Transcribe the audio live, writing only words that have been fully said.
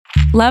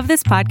Love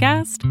this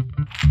podcast?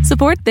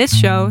 Support this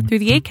show through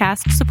the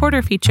Acast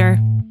supporter feature.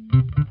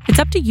 It's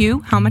up to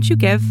you how much you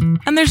give,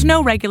 and there's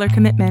no regular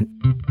commitment.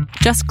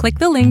 Just click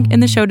the link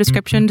in the show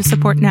description to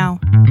support now.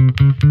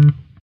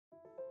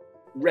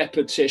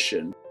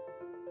 Repetition,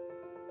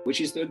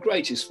 which is the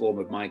greatest form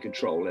of mind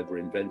control ever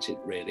invented,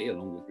 really,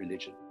 along with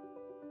religion.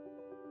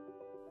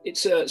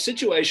 It's a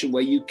situation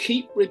where you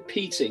keep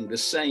repeating the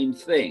same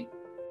thing.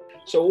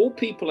 So all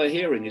people are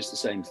hearing is the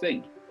same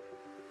thing.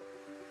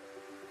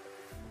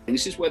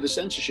 This is where the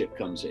censorship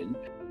comes in.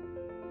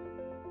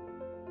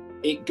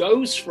 It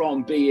goes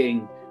from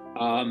being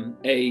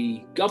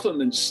a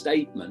government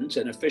statement,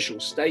 an official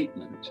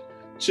statement,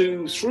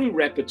 to, through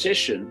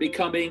repetition,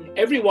 becoming,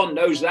 everyone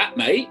knows that,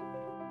 mate.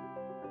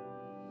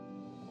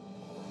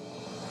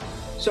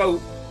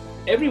 So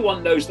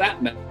everyone knows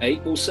that,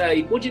 mate, will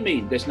say, what do you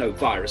mean there's no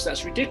virus?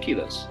 That's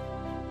ridiculous.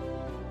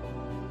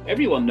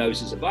 Everyone knows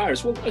there's a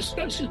virus. Well,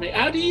 excuse me,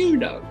 how do you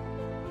know?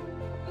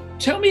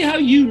 Tell me how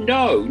you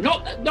know,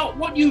 not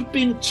what you've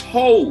been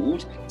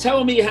told.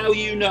 Tell me how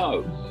you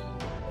know.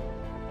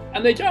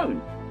 And they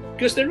don't,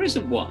 because there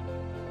isn't one.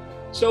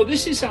 So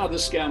this is how the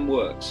scam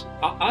works.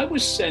 I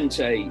was sent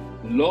a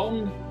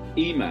long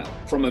email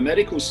from a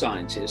medical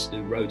scientist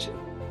who wrote it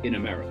in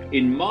America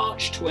in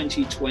March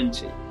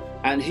 2020.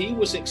 And he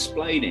was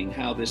explaining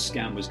how this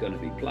scam was going to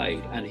be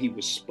played, and he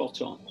was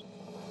spot on.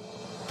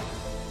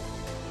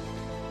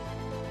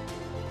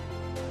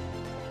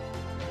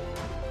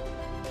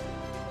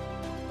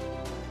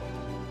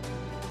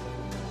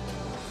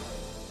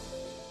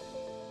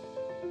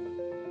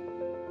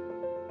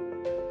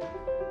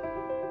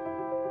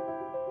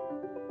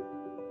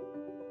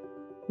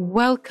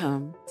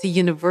 Welcome to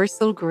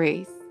Universal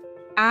Grace.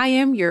 I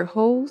am your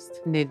host,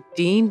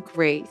 Nadine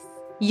Grace.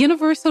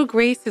 Universal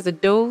Grace is a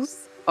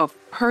dose of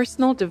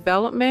personal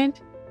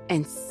development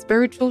and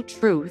spiritual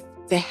truth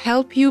to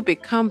help you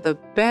become the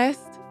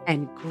best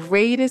and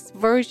greatest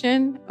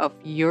version of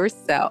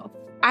yourself.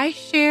 I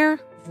share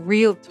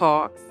real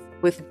talks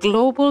with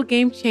global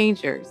game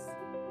changers,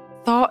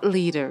 thought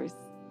leaders,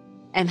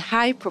 and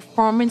high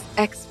performance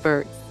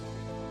experts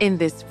in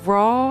this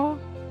raw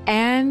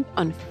and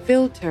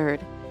unfiltered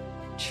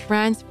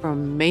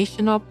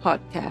transformational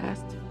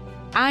podcast.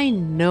 I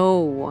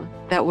know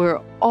that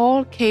we're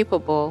all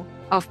capable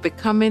of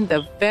becoming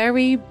the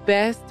very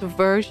best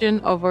version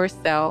of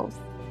ourselves.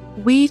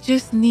 We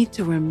just need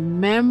to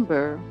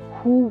remember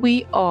who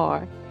we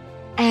are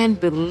and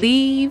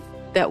believe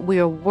that we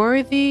are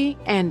worthy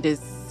and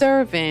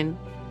deserving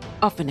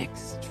of an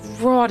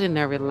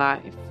extraordinary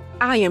life.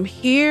 I am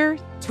here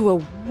to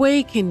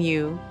awaken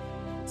you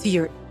to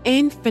your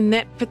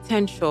infinite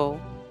potential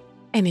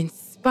and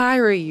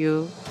inspire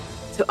you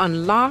to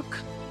unlock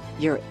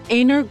your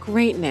inner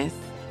greatness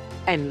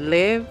and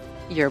live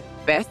your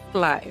best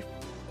life.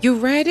 You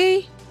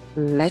ready?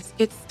 Let's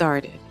get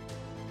started.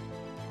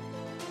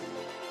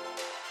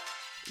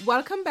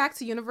 Welcome back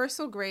to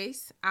Universal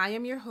Grace. I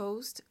am your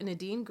host,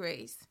 Nadine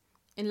Grace.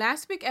 In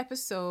last week's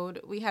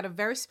episode, we had a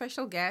very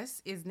special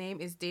guest. His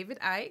name is David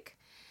Icke.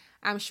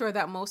 I'm sure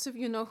that most of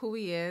you know who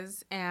he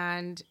is.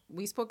 And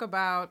we spoke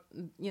about,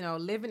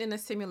 living in a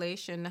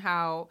simulation,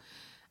 how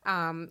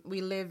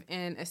we live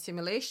in a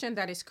simulation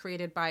that is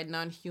created by a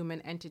non-human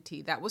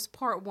entity. That was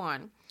part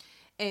one.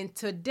 In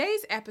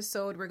today's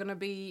episode, we're going to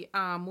be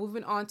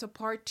moving on to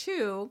part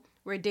two,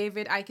 where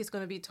David Icke is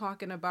going to be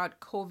talking about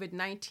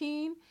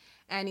COVID-19.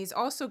 And he's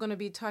also going to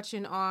be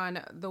touching on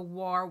the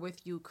war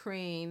with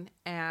Ukraine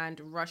and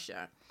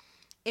Russia.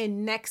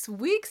 In next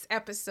week's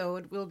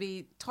episode, we'll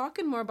be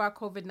talking more about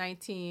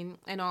COVID-19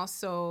 and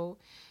also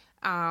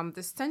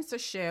the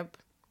censorship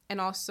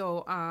and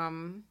also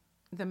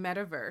the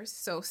metaverse.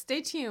 So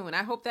stay tuned.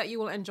 I hope that you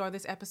will enjoy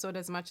this episode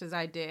as much as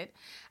I did.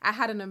 I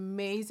had an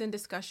amazing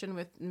discussion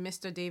with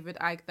Mr. David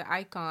Icke, the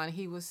icon.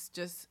 He was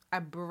just a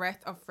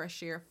breath of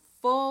fresh air,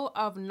 full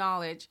of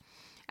knowledge.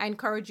 I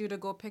encourage you to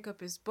go pick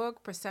up his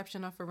book,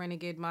 Perception of a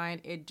Renegade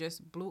Mind. It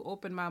just blew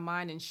open my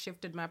mind and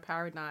shifted my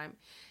paradigm.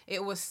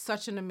 It was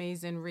such an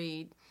amazing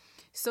read.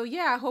 So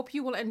yeah, I hope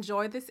you will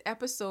enjoy this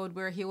episode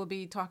where he will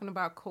be talking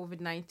about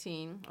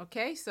COVID-19.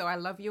 Okay, so I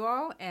love you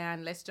all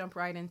and let's jump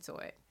right into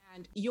it.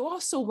 And you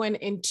also went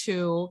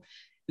into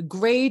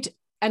great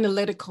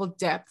analytical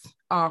depth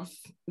of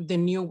the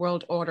New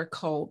World Order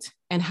cult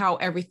and how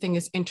everything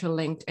is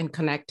interlinked and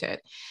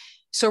connected.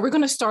 So we're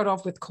going to start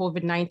off with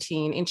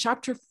COVID-19. In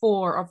chapter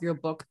 4 of your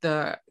book,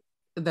 the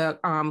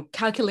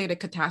calculated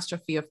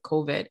catastrophe of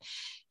COVID,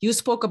 you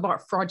spoke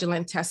about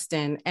fraudulent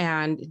testing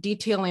and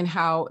detailing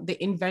how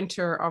the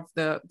inventor of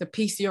the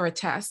PCR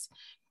test,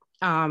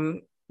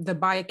 the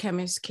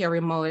biochemist Kary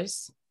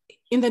Mullis,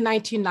 in the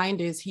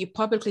 1990s, he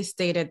publicly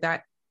stated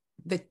that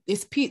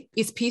his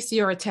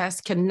PCR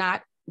test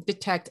cannot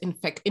detect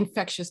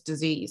infectious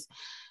disease,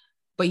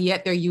 but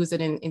yet they're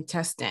using it in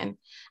testing.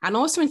 And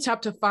also in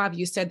chapter 5,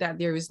 you said that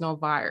there is no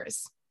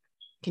virus.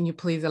 Can you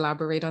please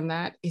elaborate on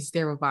that? Is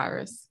there a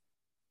virus?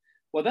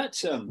 Well,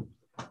 that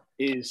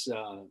is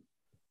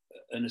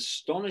an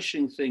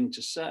astonishing thing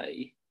to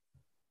say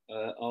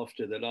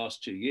after the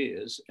last 2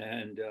 years,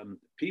 and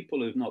people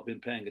who've not been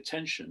paying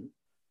attention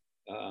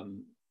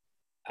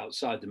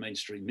outside the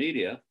mainstream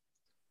media,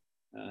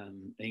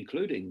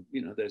 including,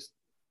 there's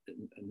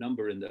a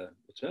number in the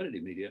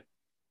alternative media,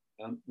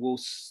 will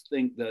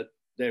think that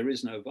there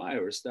is no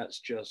virus. That's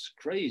just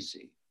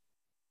crazy.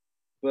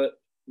 But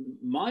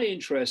my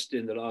interest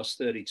in the last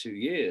 32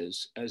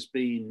 years has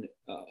been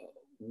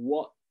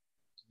what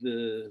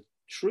the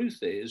truth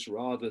is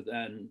rather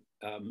than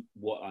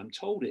what I'm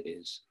told it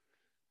is.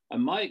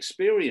 And my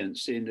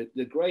experience in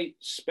the great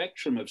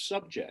spectrum of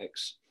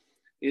subjects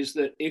is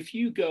that if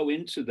you go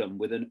into them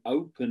with an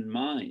open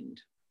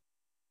mind,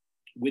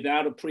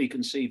 without a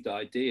preconceived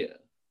idea,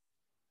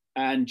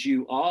 and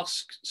you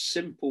ask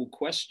simple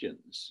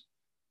questions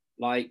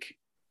like,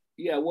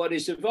 yeah, what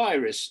is a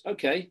virus?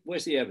 Okay,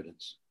 where's the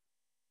evidence?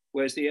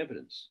 Where's the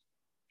evidence?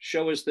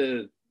 Show us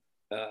the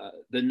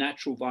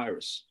natural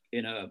virus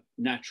in a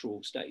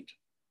natural state.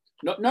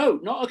 Not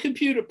a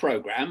computer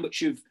program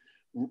which you've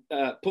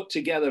put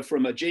together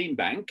from a gene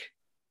bank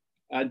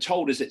and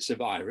told us it's a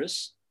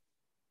virus.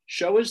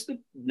 Show us the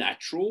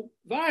natural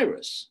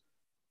virus.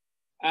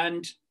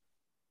 And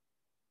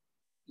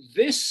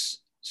this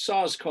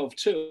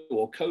SARS-CoV-2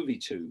 or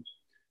CoV-2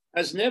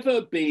 has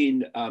never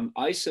been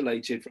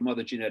isolated from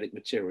other genetic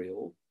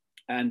material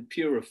and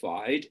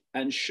purified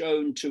and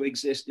shown to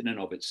exist in and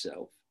of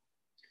itself.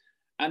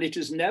 And it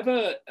has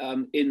never,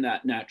 in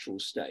that natural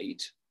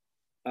state,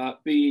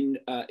 been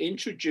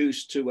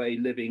introduced to a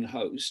living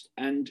host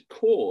and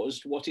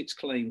caused what it's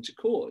claimed to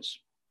cause.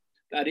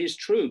 That is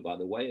true, by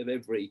the way, of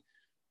every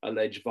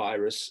alleged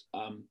virus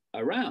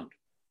around.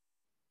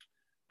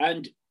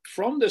 And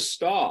from the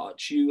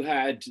start, you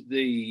had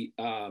the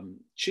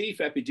chief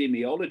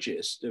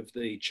epidemiologist of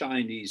the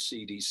Chinese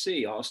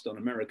CDC asked on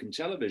American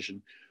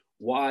television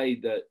why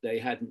that they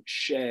hadn't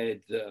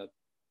shared the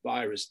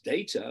virus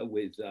data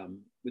with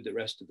the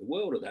rest of the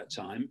world at that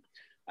time.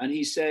 And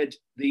he said,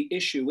 the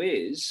issue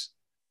is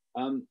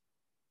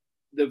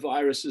the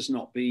virus has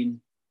not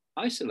been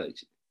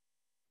isolated.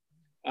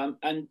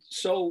 And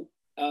so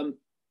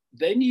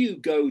then you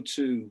go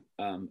to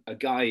a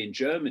guy in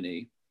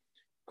Germany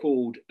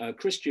called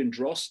Christian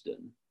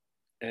Drosten,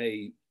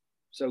 a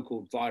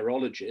so-called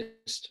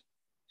virologist.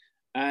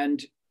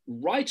 And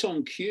right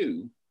on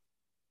cue,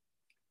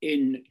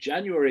 in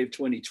January of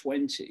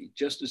 2020,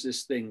 just as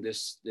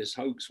this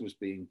hoax was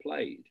being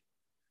played,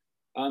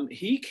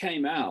 he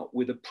came out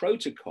with a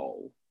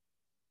protocol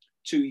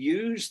to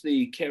use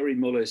the Kary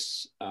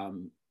Mullis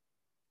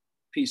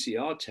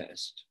PCR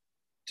test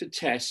to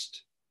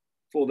test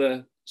for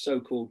the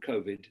so-called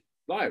COVID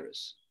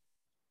virus.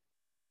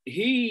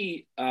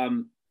 He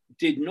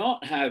did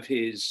not have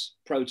his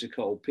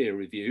protocol peer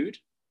reviewed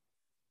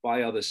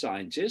by other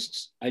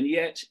scientists, and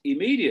yet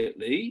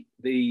immediately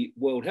the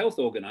World Health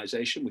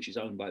Organization, which is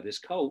owned by this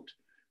cult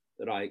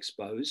that I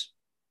expose,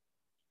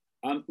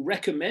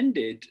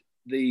 recommended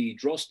the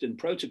Drosten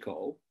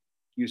protocol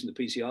using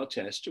the PCR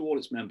test to all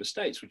its member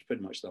states, which is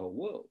pretty much the whole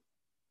world.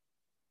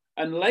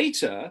 And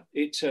later,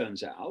 it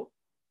turns out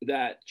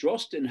that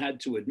Drosten had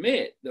to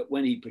admit that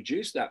when he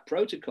produced that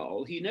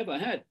protocol, he never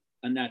had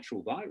a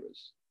natural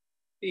virus.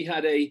 He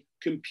had a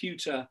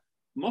computer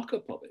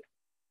mock-up of it.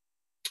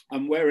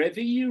 And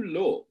wherever you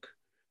look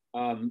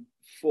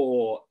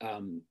for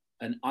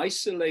an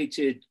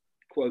isolated,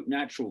 quote,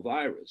 natural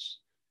virus,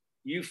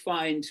 you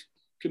find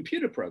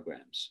computer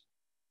programs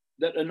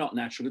that are not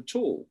natural at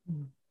all.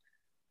 Mm.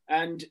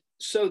 And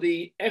so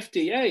the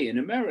FDA in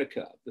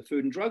America, the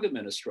Food and Drug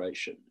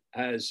Administration,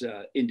 has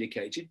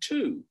indicated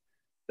too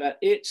that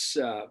its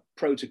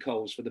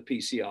protocols for the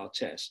PCR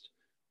test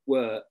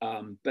were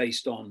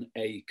based on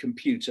a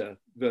computer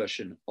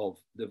version of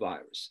the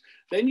virus.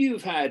 Then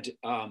you've had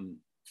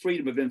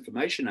Freedom of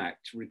Information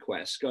Act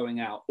requests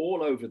going out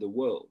all over the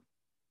world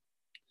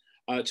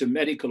to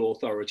medical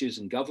authorities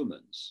and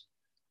governments,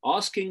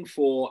 asking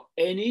for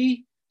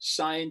any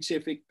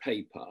scientific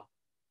paper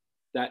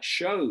that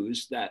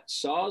shows that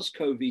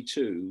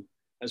SARS-CoV-2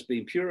 has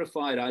been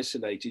purified,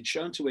 isolated,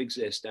 shown to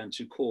exist and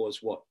to cause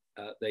what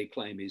they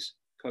claim is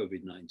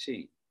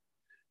COVID-19.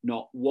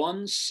 Not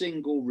one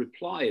single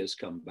reply has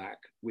come back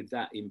with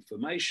that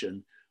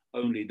information,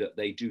 only that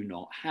they do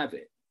not have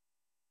it.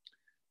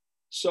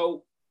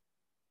 So,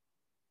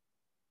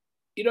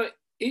 you know,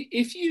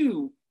 if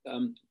you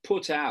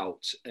put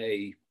out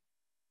a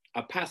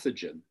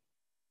pathogen,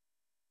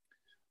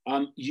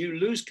 you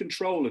lose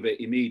control of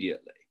it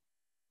immediately.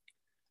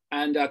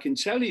 And I can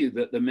tell you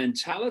that the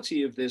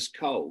mentality of this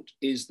cult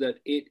is that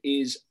it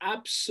is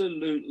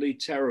absolutely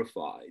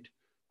terrified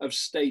of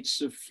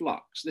states of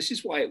flux. This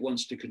is why it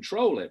wants to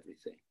control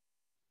everything.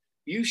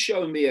 You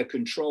show me a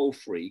control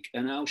freak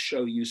and I'll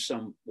show you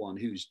someone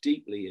who's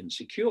deeply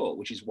insecure,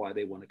 which is why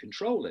they want to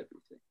control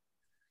everything.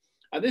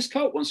 And this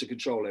cult wants to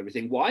control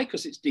everything. Why?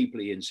 Because it's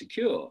deeply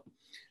insecure.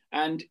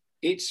 And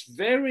it's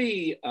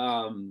very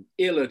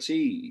ill at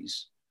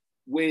ease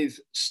with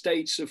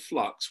states of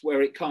flux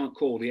where it can't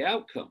call the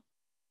outcome.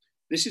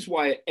 This is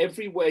why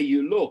everywhere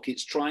you look,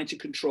 it's trying to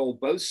control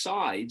both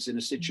sides in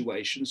a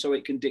situation so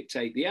it can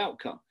dictate the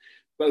outcome.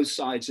 both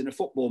sides in a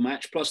football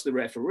match, plus the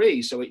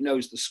referee, so it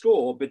knows the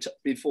score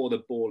before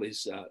the ball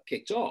is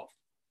kicked off.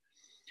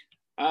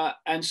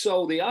 And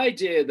so the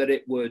idea that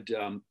it would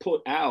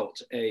put out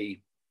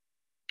a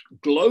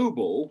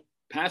global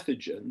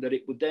pathogen that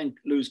it would then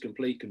lose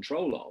complete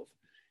control of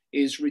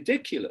is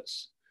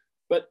ridiculous.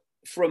 But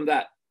from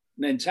that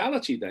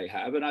mentality they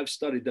have, and I've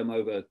studied them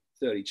over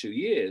 32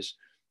 years,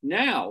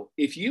 now,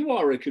 if you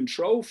are a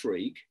control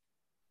freak,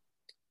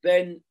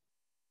 then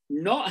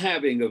not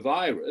having a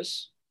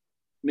virus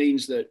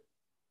means that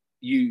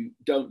you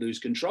don't lose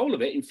control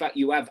of it. In fact,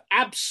 you have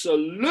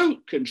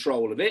absolute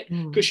control of it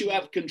because you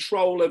have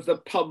control of the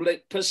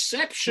public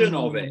perception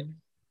of it.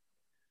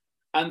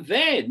 And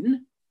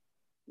then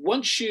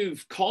once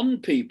you've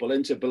conned people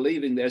into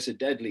believing there's a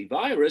deadly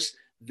virus,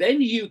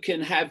 then you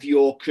can have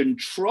your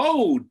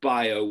controlled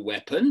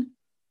bioweapon,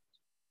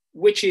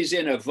 which is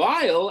in a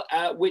vial,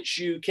 which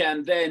you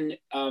can then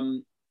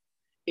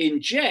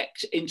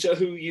inject into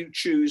who you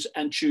choose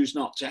and choose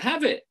not to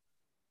have it.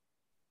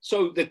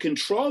 So the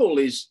control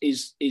is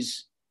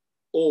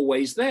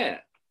always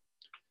there.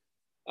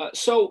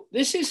 So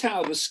this is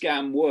how the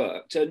scam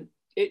worked. And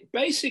it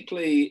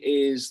basically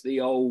is the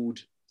old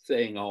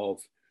thing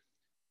of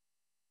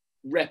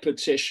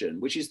repetition,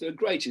 which is the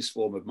greatest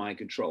form of mind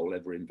control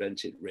ever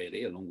invented,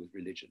 really, along with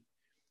religion.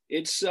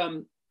 It's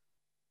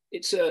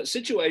a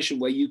situation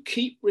where you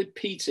keep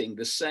repeating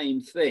the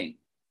same thing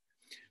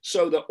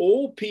so that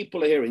all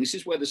people are hearing. This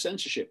is where the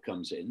censorship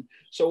comes in.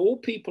 So all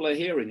people are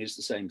hearing is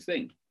the same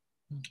thing.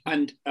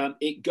 And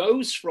it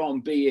goes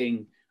from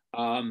being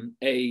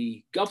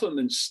a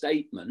government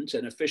statement,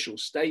 an official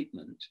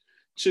statement,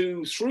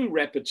 to, through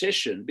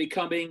repetition,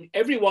 becoming,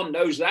 everyone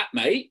knows that,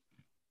 mate.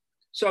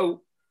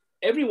 So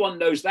everyone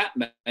knows that,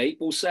 mate,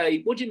 will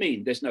say, what do you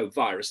mean there's no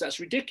virus?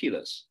 That's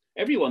ridiculous.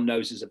 Everyone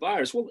knows there's a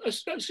virus. Well,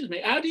 excuse me,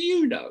 how do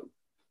you know?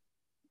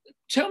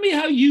 Tell me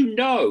how you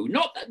know,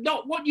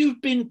 not what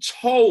you've been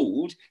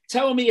told.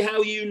 Tell me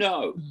how you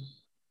know.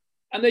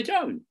 And they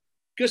don't,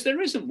 because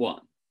there isn't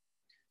one.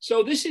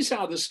 So this is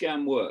how the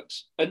scam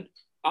works. And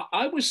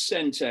I was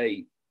sent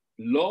a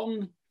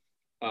long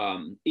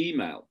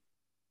email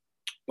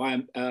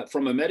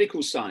from a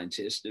medical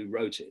scientist who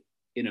wrote it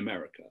in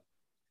America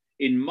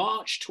in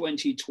March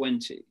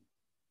 2020.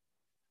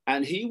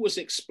 And he was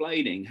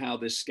explaining how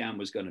this scam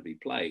was going to be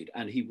played.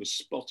 And he was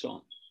spot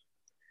on.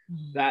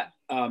 That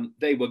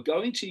they were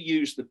going to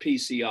use the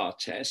PCR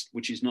test,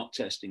 which is not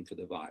testing for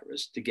the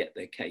virus, to get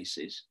their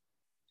cases.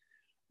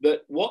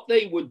 That what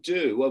they would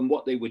do, and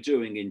what they were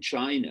doing in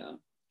China,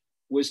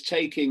 was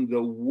taking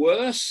the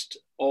worst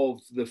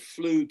of the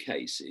flu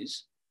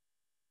cases,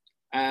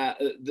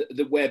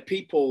 where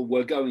people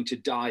were going to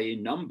die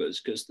in numbers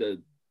because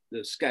the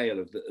scale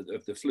of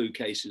the flu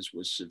cases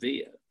was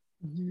severe.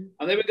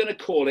 And they were going to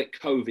call it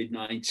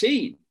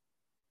COVID-19.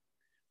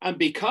 And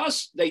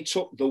because they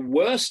took the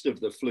worst of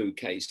the flu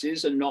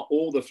cases and not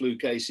all the flu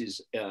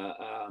cases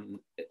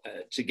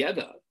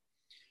together,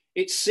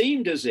 it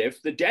seemed as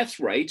if the death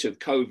rate of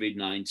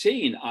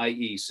COVID-19,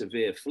 i.e.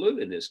 severe flu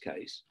in this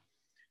case,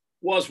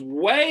 was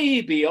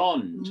way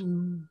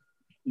beyond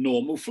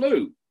normal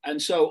flu.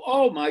 And so,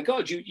 oh my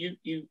God,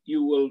 you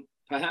will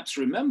perhaps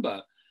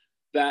remember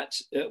that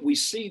we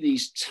see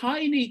these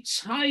tiny,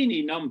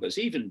 tiny numbers,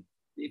 even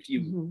if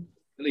you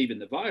believe in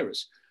the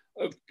virus,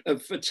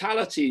 of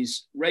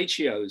fatalities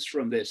ratios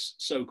from this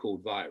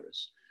so-called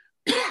virus.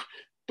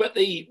 But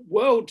the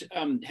World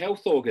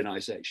Health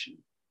Organization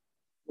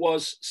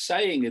was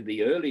saying in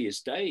the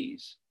earliest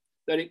days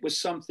that it was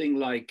something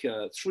like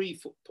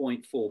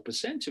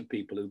 3.4% of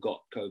people who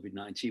got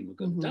COVID-19 were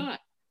going to die.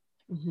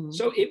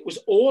 So it was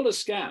all a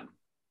scam.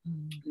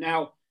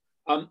 Now,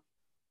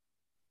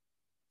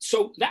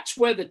 so that's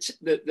where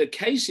the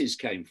cases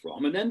came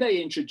from. And then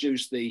they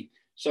introduced the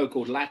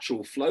so-called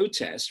lateral flow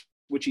test,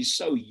 which is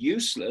so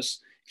useless.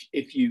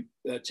 If you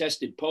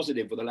tested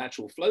positive with a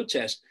lateral flow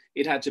test,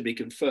 it had to be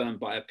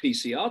confirmed by a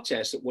PCR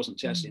test that wasn't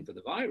testing for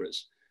the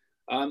virus.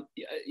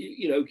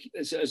 You know,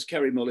 as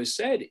Kerry Mullis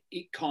said,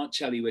 it can't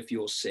tell you if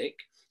you're sick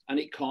and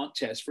it can't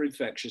test for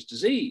infectious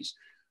disease.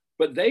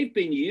 But they've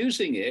been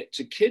using it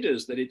to kid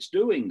us that it's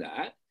doing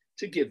that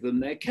to give them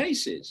their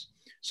cases.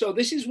 So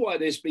this is why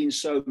there's been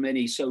so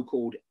many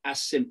so-called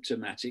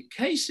asymptomatic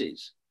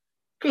cases,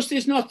 because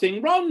there's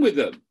nothing wrong with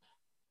them.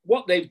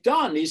 What they've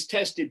done is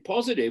tested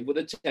positive with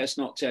a test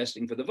not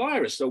testing for the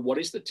virus. So what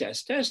is the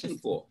test testing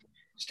for?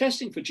 It's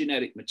testing for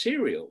genetic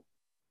material.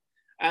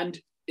 And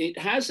it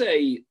has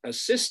a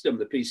system,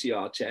 the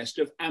PCR test,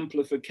 of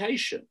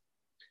amplification.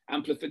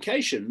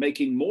 Amplification,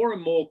 making more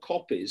and more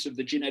copies of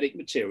the genetic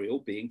material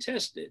being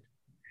tested.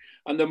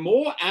 And the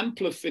more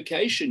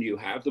amplification you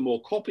have, the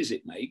more copies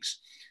it makes,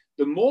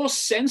 the more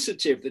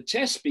sensitive the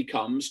test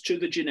becomes to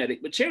the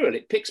genetic material.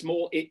 It picks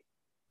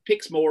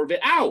more of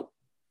it out.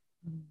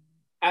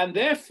 And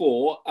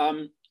therefore,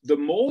 the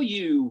more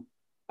you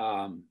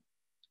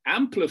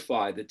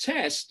amplify the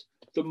test,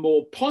 the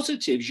more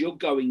positives you're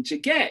going to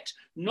get,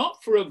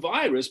 not for a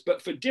virus,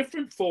 but for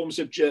different forms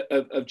of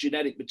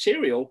genetic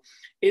material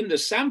in the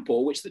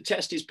sample, which the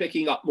test is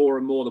picking up more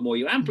and more the more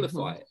you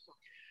amplify it.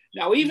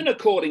 Now, even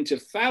according to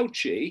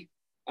Fauci,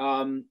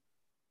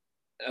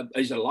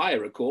 he's a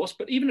liar, of course,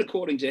 but even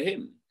according to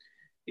him,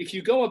 if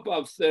you go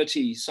above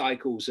 30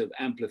 cycles of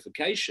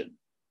amplification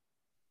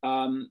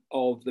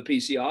of the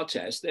PCR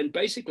test, then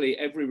basically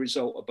every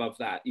result above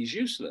that is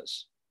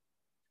useless.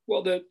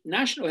 Well, the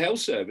National Health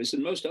Service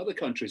and most other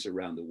countries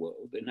around the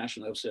world, the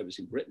National Health Service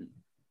in Britain,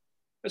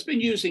 has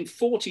been using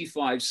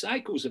 45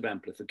 cycles of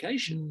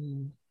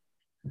amplification.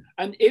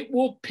 And it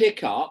will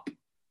pick up,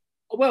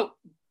 well,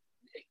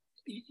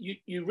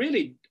 you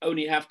really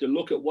only have to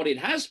look at what it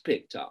has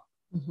picked up.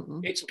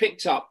 It's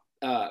picked up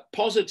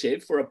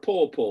positive for a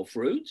paw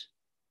fruit,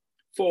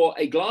 for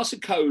a glass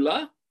of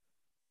cola,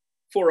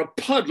 for a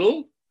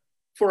puddle,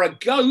 for a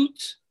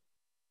goat.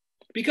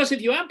 Because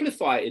if you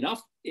amplify it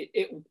enough,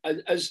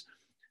 as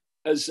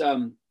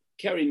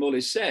Kerry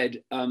Mullis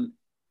said,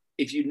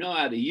 if you know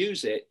how to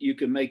use it, you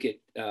can make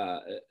it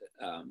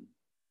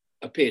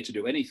appear to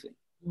do anything.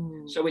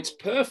 So it's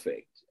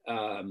perfect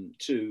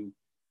to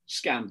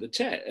scam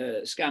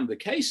the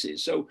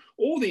cases. So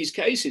all these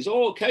cases,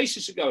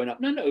 cases are going up.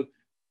 No,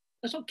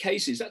 that's not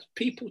cases. That's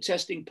people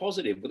testing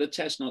positive with a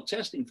test not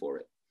testing for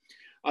it.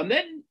 And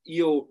then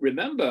you'll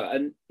remember,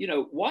 and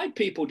why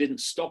people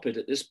didn't stop it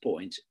at this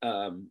point,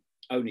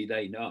 only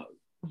they know.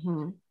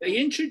 They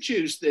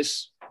introduced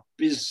this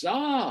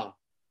bizarre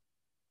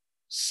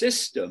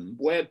system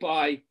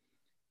whereby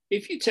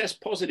if you test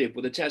positive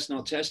with a test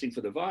not testing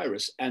for the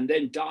virus and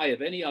then die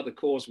of any other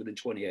cause within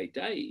 28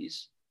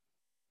 days,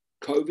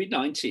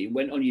 COVID-19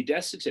 went on your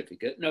death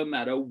certificate no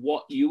matter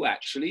what you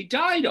actually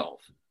died of.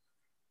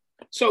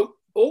 So,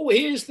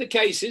 here's the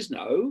cases.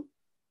 No,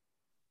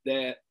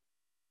 they're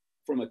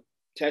from a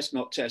test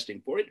not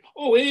testing for it.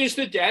 Here's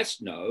the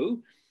deaths.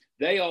 No,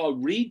 they are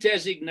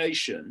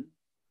redesignation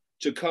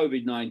to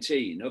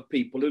COVID-19 of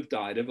people who've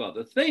died of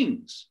other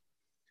things.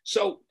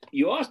 So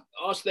you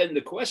ask then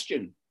the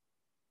question,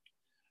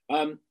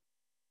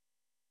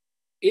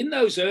 in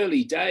those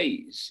early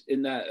days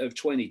of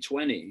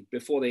 2020,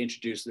 before they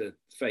introduced the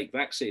fake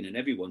vaccine and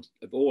everyone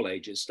of all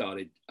ages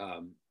started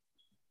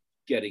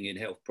getting in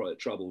health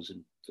troubles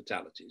and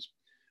fatalities.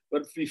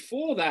 But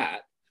before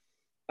that,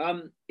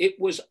 it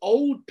was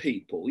old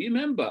people. You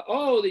remember,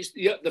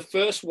 the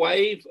first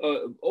wave,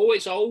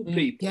 always old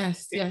people.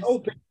 Yes.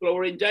 Old people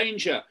are in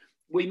danger.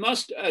 We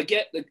must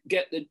get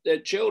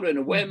the children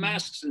to wear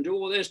masks and do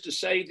all this to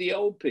save the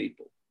old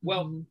people.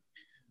 Well,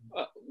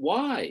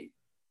 why?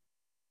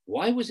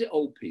 Why was it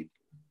old people?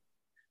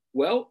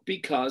 Well,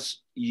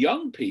 because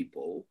young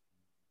people,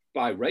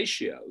 by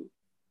ratio,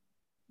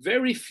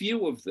 very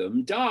few of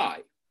them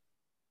die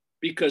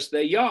because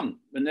they're young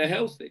and they're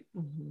healthy.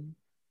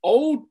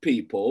 Old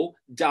people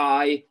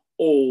die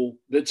all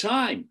the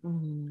time.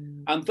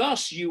 And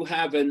thus you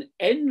have an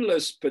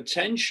endless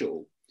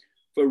potential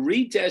for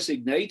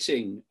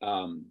redesignating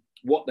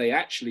what they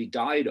actually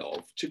died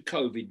of to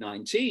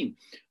COVID-19.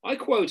 I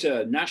quote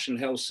a National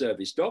Health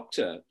Service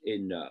doctor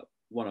in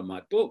one of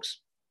my books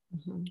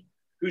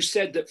who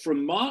said that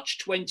from March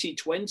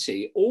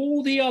 2020,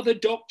 all the other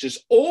doctors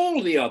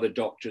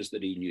that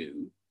he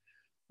knew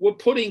were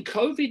putting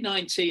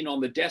COVID-19 on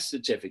the death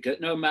certificate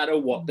no matter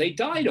what they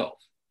died of.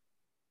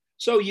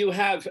 So you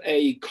have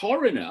a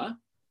coroner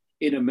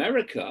in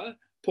America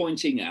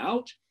pointing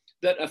out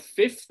that a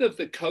fifth of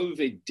the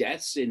COVID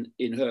deaths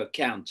in her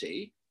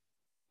county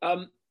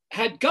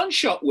had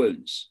gunshot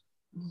wounds.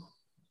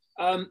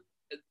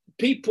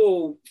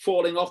 People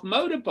falling off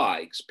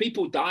motorbikes,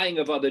 people dying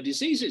of other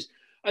diseases.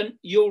 And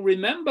you'll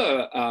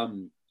remember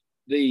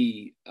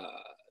the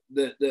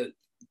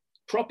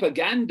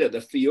propaganda,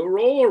 the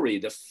furore,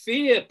 the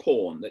fear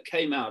porn that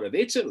came out of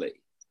Italy.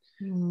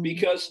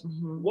 Because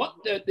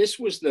this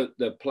was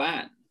the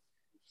plan.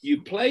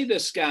 You play the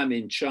scam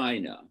in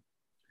China,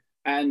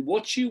 and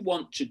what you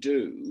want to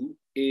do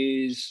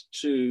is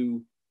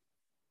to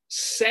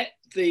set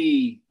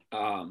the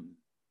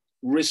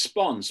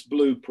response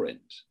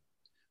blueprint.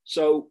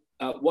 So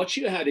what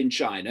you had in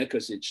China,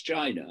 because it's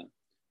China,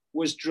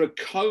 was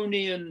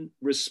draconian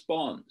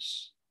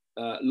response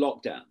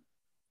lockdown.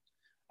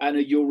 And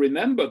you'll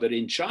remember that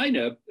in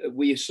China,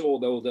 we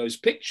saw all those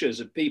pictures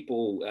of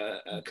people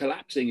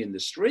collapsing in the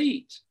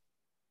street.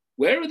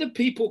 Where are the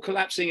people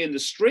collapsing in the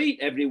street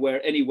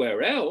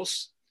anywhere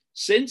else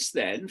since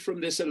then from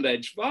this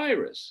alleged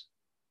virus?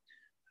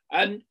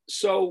 And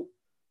so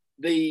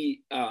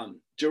the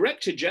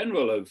Director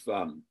General of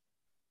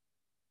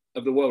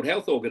the World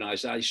Health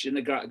Organization,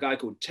 a guy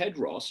called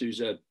Tedros,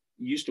 who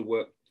used to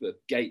work for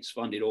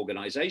Gates-funded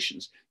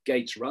organizations.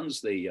 Gates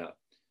runs the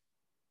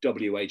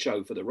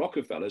WHO for the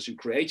Rockefellers, who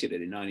created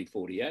it in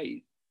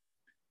 1948.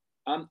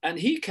 And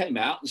he came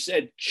out and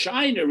said,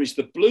 China is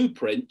the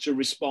blueprint to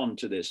respond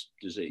to this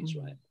disease,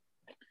 right?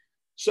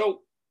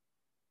 So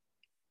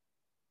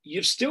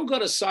you've still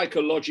got a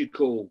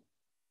psychological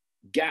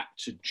gap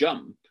to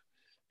jump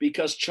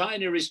because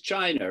China is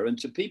China. And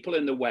to people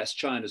in the West,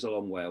 China's a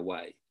long way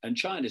away. And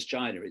China's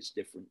China, it's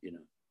different,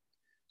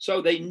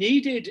 So they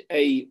needed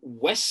a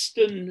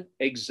Western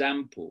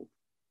example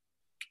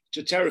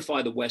to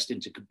terrify the West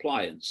into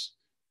compliance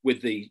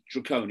with the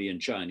draconian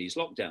Chinese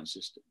lockdown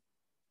system.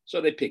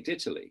 So they picked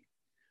Italy.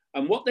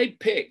 And what they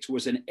picked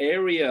was an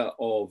area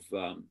of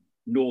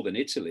northern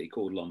Italy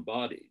called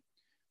Lombardy,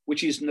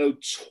 which is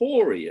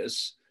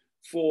notorious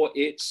for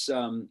its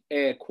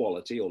air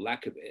quality or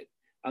lack of it,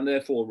 and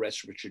therefore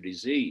respiratory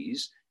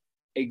disease.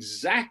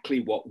 Exactly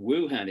what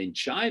Wuhan in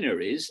China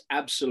is,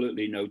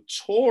 absolutely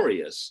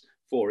notorious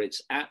for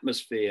its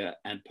atmosphere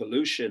and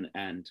pollution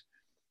and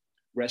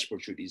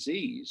respiratory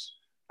disease.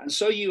 And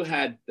so you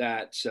had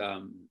that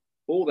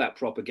all that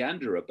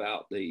propaganda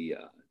about the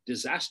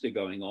disaster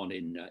going on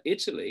in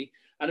Italy.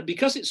 And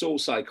because it's all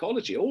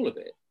psychology, all of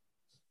it,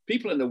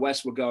 people in the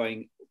West were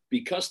going,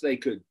 because they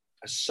could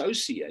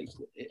associate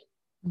with it,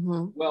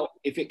 well,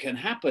 if it can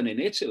happen in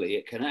Italy,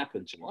 it can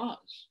happen to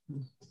us.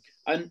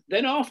 And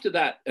then after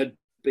that had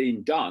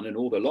been done and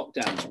all the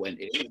lockdowns went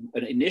in,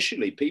 and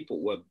initially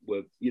people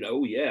were you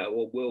know, yeah,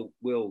 well,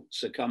 we'll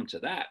succumb to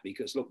that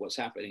because look what's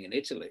happening in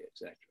Italy,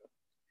 etc.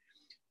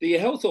 The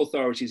health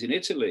authorities in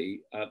Italy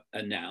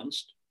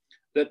announced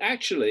that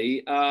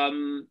actually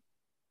only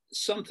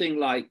something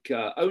like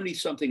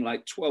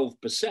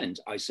 12%,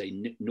 I say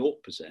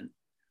 0%,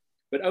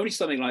 but only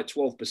something like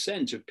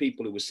 12% of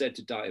people who were said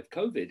to die of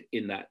COVID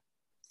in that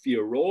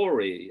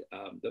furore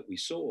that we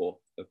saw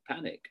of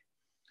panic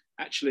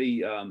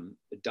actually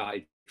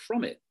died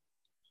from it.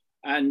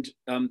 And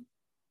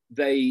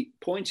they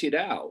pointed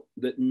out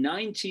that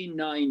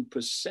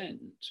 99%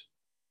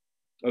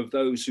 of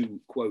those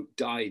who, quote,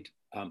 died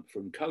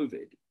from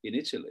COVID in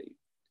Italy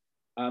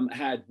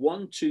had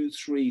 1, 2,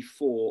 3,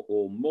 4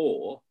 or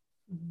more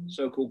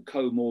so-called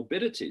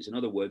comorbidities, in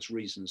other words,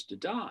 reasons to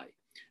die.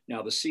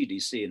 Now, the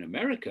CDC in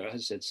America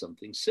has said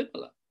something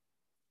similar.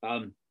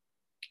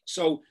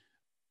 So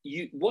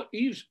what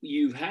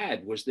you've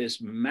had was this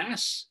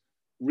mass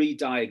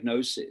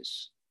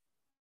re-diagnosis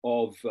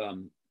of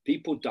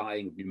people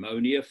dying of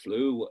pneumonia,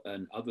 flu,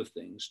 and other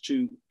things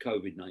to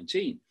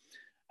COVID-19.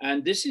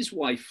 And this is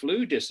why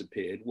flu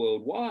disappeared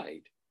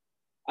worldwide.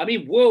 I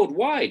mean,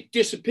 worldwide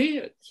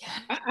disappeared.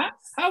 Yes.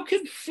 How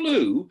can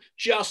flu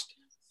just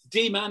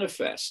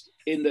demanifest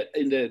in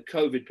the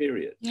COVID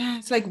period? Yeah,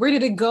 it's like, where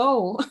did it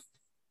go?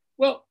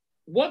 Well,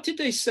 what did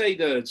they say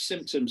the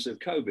symptoms of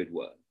COVID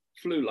were?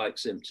 Flu-like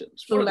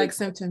symptoms. Flu-like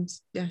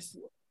symptoms, yes.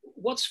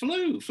 What's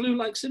flu?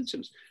 Flu-like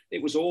symptoms.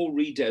 It was all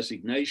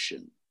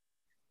redesignation.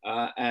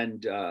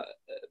 And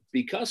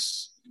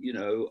because, you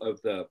know,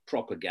 of the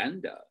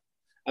propaganda,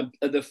 and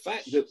the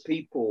fact that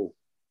people,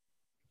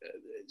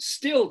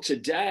 still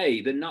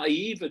today, the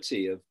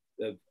naivety of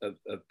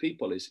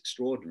people is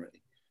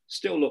extraordinary.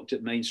 Still looked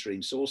at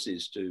mainstream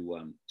sources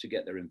to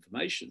get their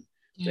information.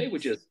 Yes. They were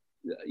just,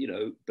 you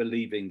know,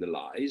 believing the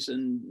lies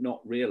and not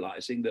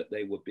realizing that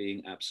they were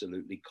being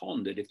absolutely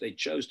conned. And if they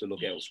chose to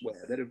look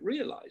elsewhere, they'd have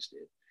realized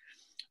it.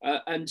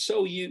 And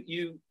so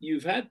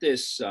you've had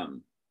this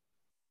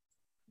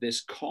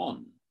this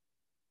con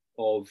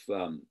of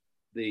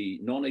the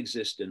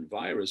non-existent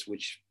virus,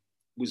 which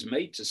was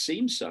made to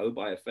seem so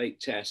by a fake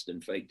test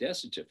and fake death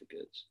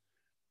certificates.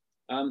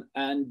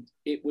 And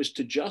it was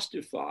to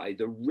justify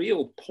the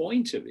real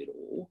point of it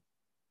all,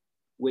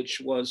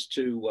 which was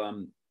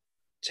to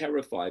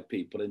terrify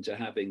people into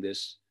having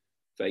this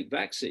fake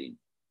vaccine,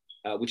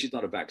 which is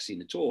not a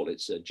vaccine at all.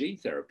 It's a gene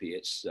therapy.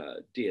 It's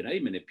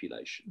DNA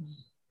manipulation.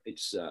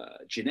 It's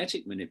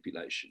genetic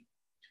manipulation.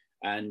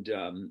 And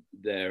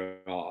there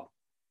are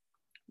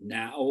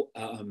now,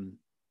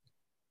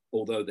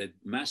 although they've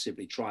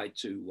massively tried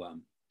to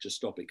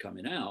stop it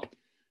coming out,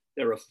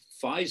 there are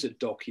Pfizer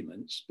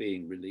documents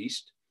being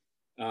released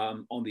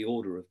on the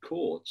order of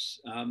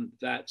courts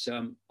that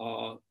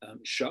are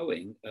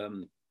showing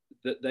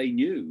that they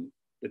knew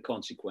the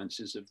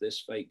consequences of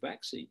this fake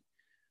vaccine.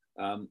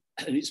 And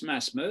it's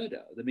mass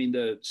murder. I mean,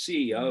 the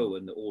CEO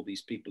and all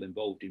these people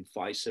involved in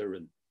Pfizer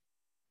and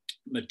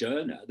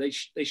Moderna,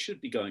 they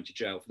should be going to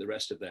jail for the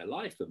rest of their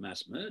life for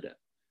mass murder.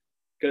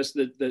 Because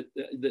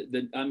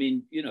I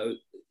mean, you know,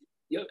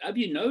 have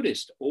you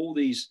noticed all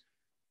these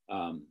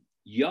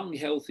young,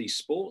 healthy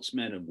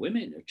sportsmen and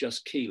women are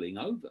just keeling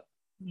over?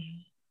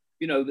 Mm.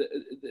 You know,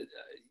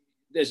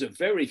 there's a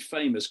very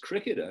famous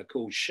cricketer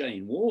called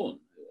Shane Warne,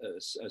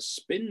 a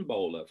spin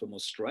bowler from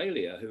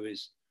Australia who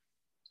is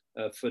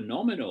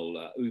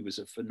phenomenal, who was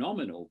a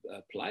phenomenal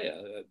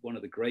player, one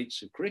of the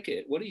greats of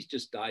cricket. Well, he's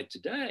just died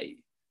today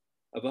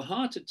of a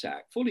heart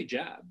attack, fully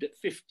jabbed at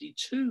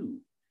 52.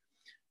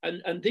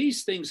 And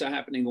these things are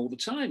happening all the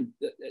time.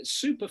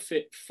 Super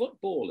fit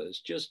footballers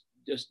just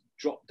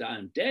drop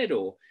down dead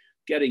or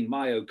getting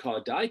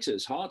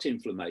myocarditis, heart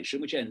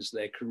inflammation, which ends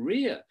their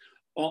career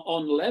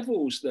on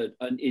levels that,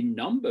 and in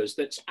numbers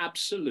that's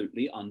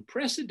absolutely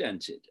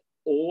unprecedented,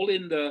 all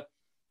in the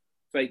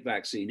fake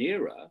vaccine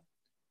era.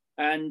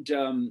 And,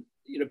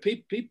 you know,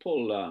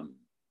 people,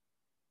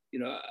 you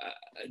know,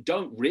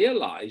 don't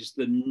realize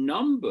the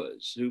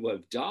numbers who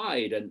have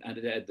died and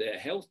had their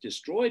health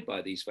destroyed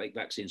by these fake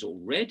vaccines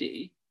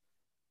already,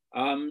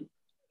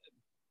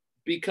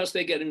 because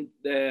they're getting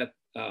their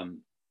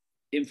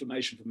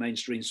information from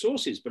mainstream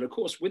sources. But of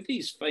course, with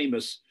these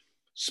famous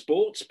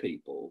sports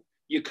people,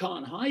 you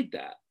can't hide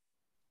that.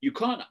 You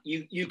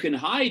can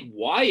hide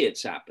why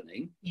it's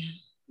happening, Yeah.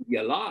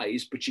 your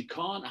lies, but you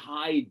can't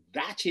hide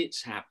that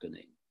it's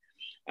happening,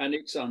 and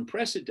it's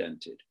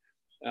unprecedented.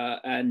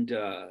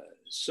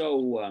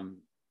 So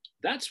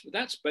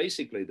that's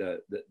basically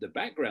the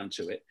background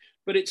to it.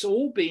 But it's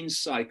all been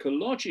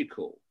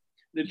psychological.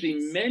 There've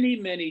been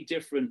many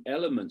different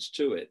elements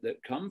to it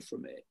that come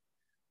from it,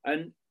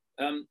 and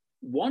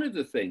one of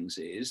the things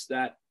is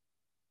that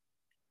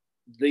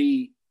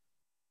the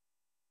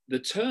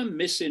term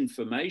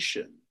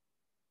misinformation,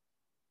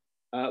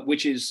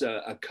 which is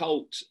a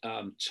cult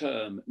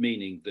term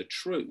meaning the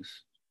truth,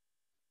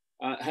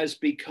 has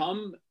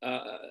become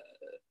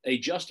a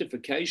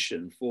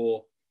justification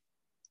for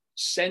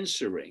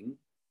censoring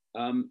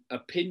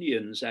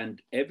opinions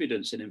and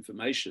evidence and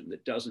information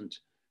that doesn't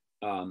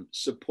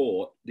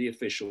support the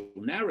official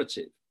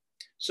narrative.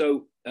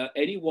 So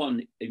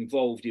anyone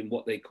involved in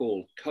what they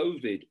call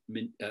COVID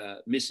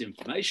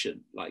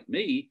misinformation, like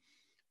me,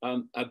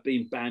 have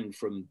been banned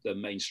from the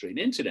mainstream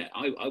internet.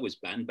 I was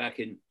banned back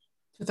in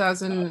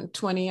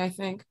 2020, I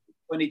think.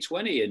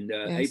 2020, in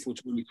Yes. April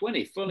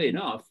 2020. Fully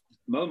enough, the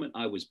moment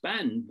I was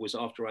banned was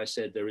after I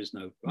said there is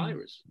no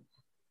virus.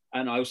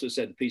 And I also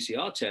said the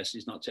PCR test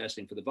is not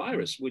testing for the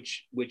virus,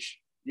 which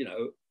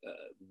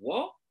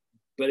what?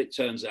 But it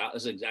turns out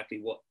that's exactly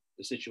what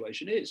the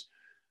situation is.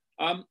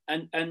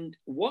 And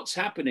what's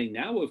happening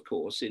now, of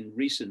course, in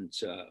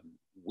recent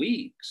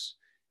weeks,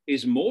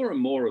 is more and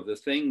more of the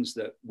things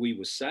that we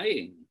were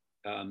saying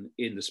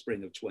in the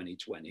spring of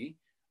 2020,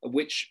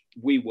 which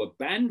we were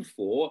banned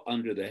for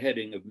under the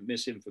heading of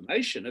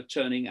misinformation, are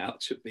turning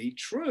out to be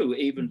true,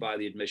 even by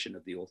the admission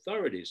of the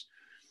authorities.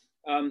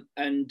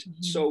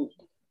 So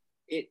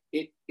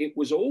it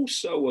was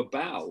also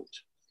about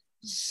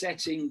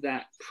setting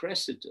that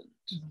precedent,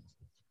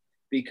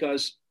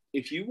 because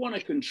if you want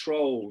to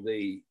control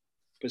the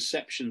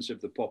perceptions of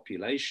the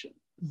population,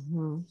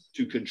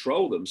 to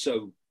control them,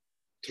 so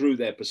through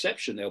their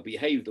perception they'll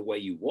behave the way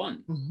you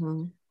want,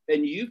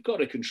 then you've got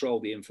to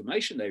control the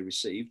information they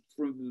receive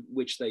from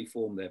which they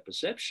form their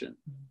perception.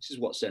 This is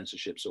what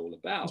censorship's all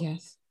about.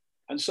 Yes.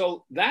 And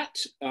so that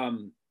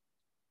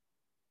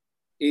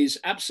is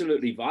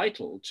absolutely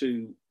vital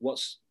to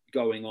what's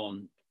going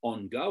on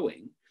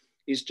ongoing,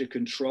 is to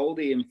control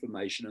the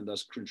information and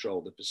thus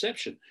control the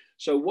perception.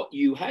 So what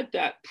you had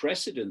that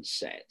precedent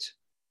set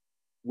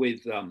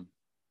with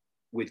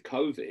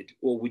COVID,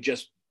 or with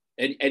just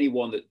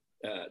anyone that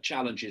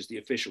challenges the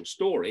official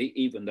story,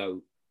 even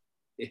though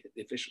the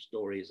official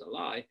story is a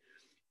lie,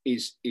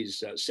 is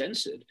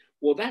censored.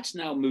 Well, that's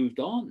now moved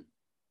on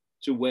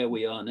to where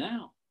we are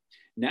now.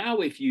 Now,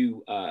 if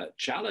you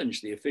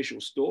challenge the official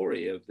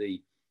story of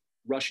the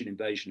Russian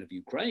invasion of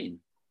Ukraine,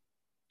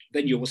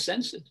 then you're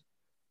censored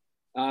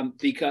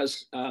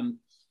because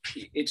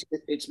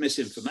it's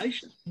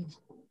misinformation.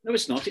 No,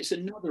 it's not. It's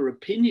another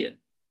opinion.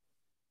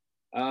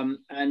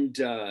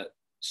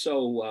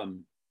 So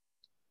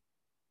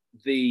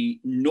the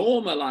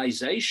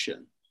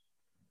normalization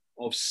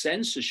of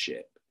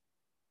censorship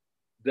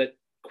that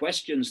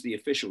questions the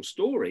official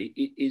story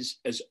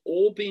has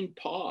all been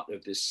part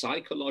of this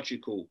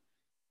psychological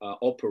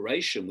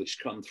operation which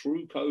come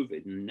through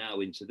COVID and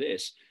now into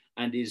this,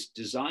 and is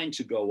designed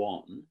to go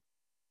on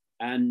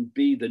and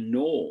be the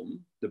norm,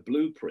 the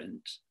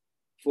blueprint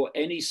for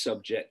any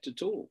subject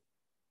at all.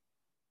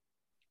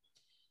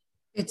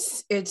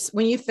 It's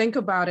when you think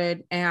about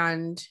it,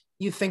 and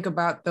you think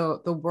about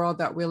the world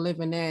that we're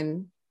living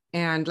in,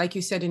 and like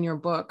you said in your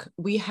book,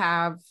 we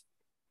have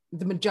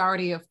the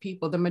majority of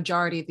people, the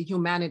majority of the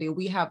humanity,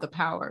 we have the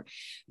power.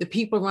 The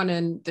people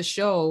running the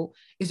show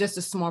is just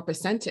a small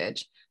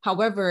percentage.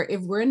 However,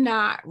 if we're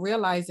not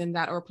realizing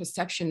that our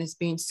perception is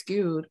being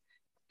skewed,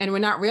 and we're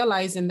not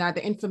realizing that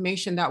the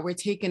information that we're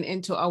taking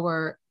into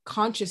our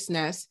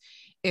consciousness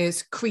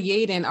is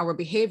creating our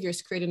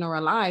behaviors, creating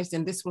our lives,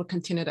 then this will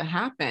continue to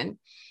happen.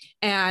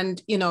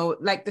 And,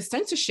 like the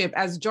censorship,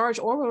 as George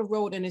Orwell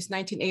wrote in his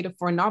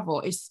 1984 novel,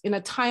 is in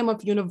a time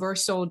of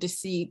universal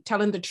deceit,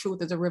 telling the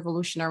truth is a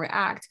revolutionary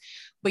act,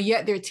 but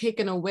yet they're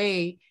taking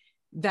away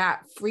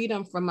that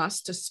freedom from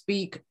us to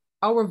speak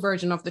our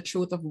version of the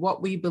truth, of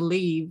what we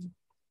believe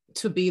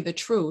to be the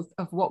truth,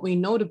 of what we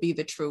know to be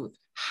the truth.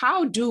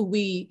 How do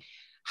we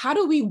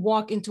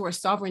walk into our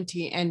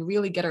sovereignty and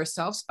really get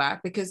ourselves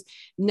back? Because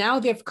now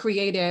they've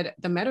created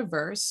the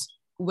metaverse,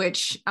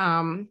 which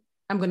I'm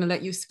going to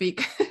let you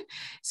speak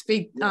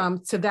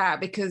to that,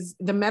 because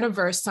the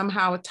metaverse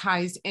somehow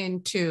ties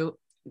into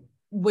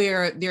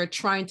where they're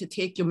trying to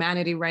take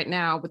humanity right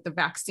now with the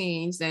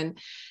vaccines and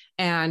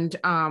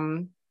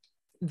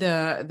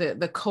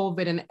the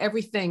COVID, and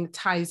everything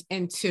ties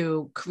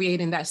into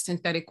creating that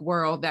synthetic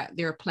world that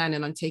they're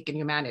planning on taking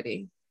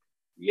humanity.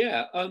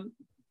 Yeah,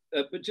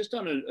 but just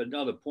on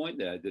another point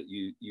there that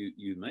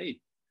you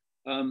made,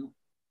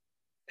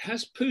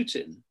 has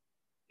Putin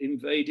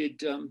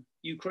invaded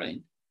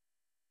Ukraine?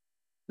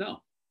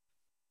 No.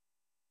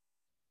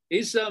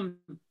 Is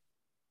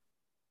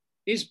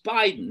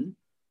Biden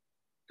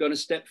going to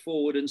step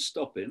forward and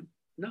stop him?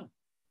 No.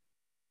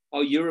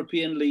 Are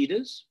European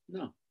leaders?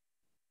 No.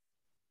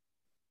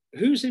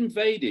 who's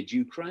invaded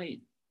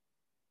Ukraine?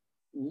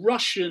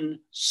 Russian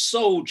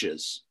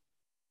soldiers,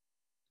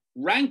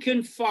 rank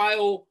and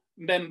file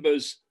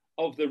members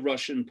of the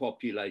Russian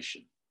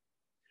population.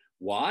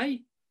 Why?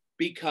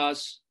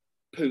 Because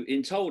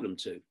Putin told them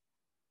to.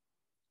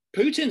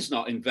 Putin's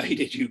not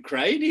invaded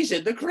Ukraine. He's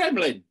in the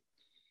Kremlin,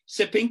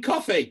 sipping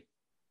coffee.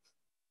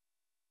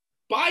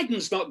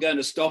 Biden's not going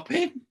to stop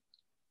him.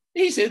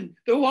 He's in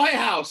the White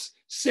House,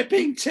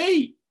 sipping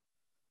tea.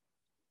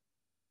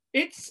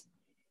 It's,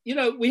 you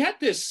know, we had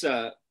this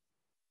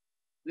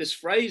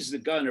phrase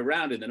that going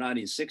around in the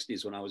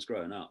 1960s when I was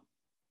growing up.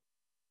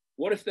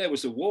 What if there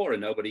was a war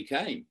and nobody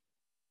came?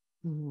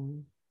 Mm-hmm.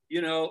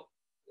 You know,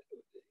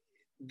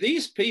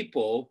 these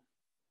people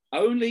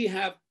only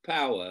have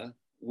power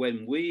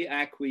when we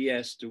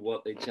acquiesce to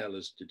what they tell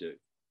us to do.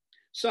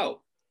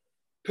 So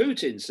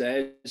Putin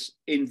says,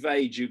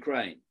 invade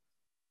Ukraine.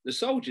 The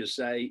soldiers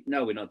say,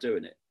 no, we're not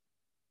doing it.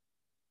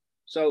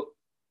 So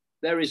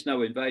there is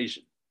no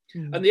invasion.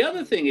 Mm-hmm. And the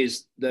other thing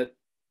is that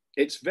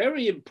it's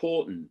very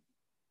important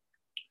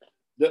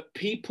that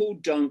people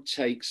don't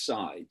take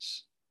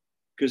sides,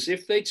 because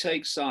if they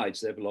take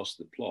sides, they've lost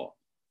the plot.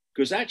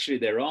 Because actually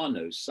there are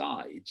no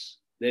sides.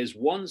 There's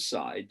one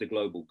side, the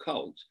global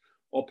cult,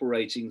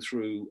 operating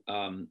through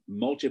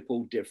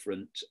multiple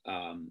different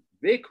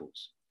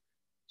vehicles.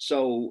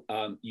 So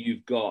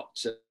you've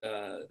got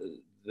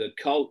the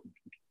cult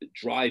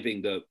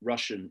driving the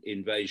Russian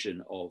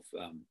invasion of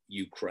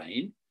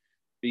Ukraine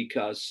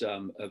because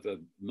of a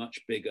much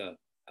bigger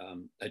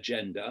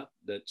agenda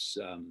that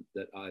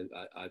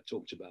I've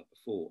talked about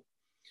before.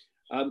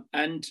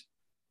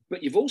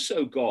 But you've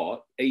also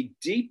got a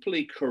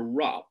deeply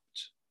corrupt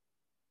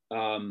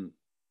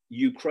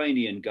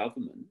Ukrainian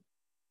government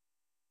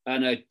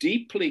and a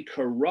deeply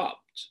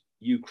corrupt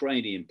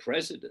Ukrainian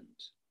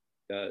president,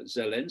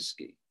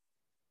 Zelensky,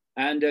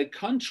 and a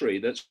country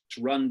that's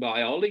run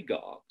by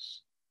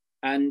oligarchs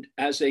and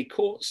as a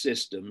court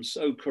system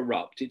so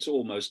corrupt, it's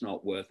almost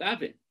not worth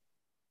having.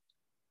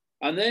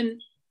 And then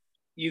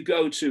you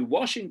go to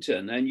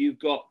Washington and you've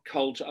got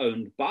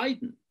cult-owned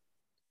Biden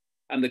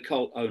and the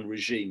cult-owned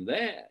regime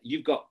there.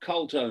 You've got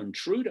cult-owned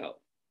Trudeau,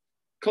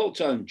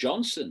 cult-owned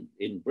Johnson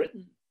in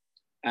Britain,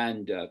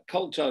 and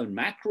cult-owned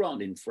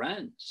Macron in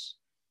France.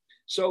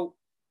 So,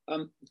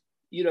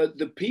 you know,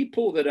 the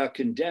people that are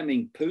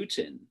condemning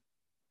Putin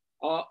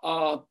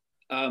are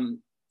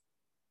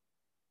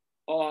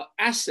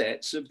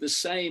assets of the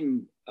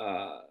same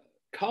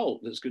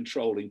cult that's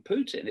controlling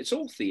Putin. It's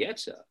all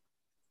theater.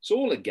 It's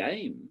all a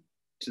game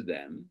to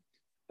them.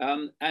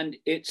 And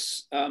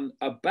it's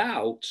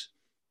about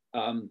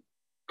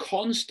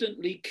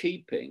constantly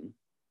keeping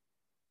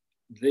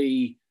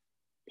the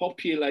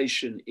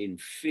population in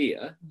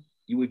fear.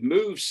 You would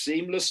move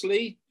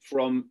seamlessly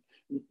from,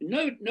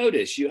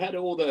 notice you had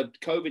all the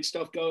COVID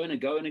stuff going and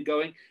going and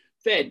going.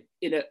 Then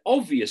in an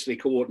obviously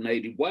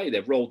coordinated way,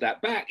 they've rolled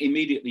that back.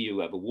 Immediately you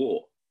have a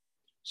war.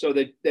 So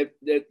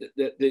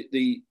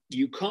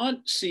you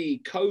can't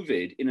see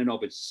COVID in and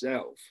of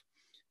itself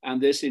and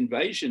this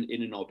invasion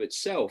in and of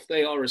itself.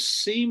 They are a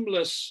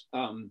seamless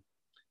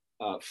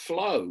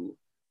flow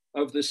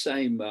of the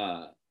same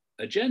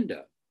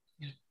agenda.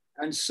 Yeah.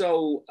 And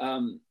so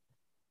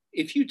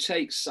if you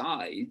take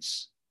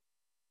sides,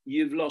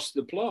 you've lost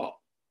the plot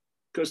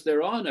because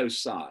there are no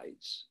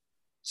sides.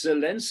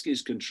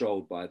 Zelensky's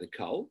controlled by the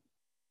cult,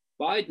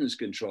 Biden's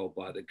controlled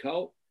by the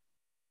cult,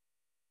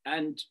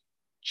 and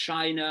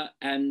China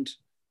and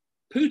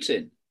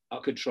Putin are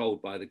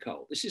controlled by the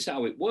cult. This is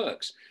how it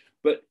works.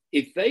 But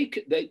if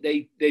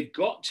they've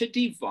got to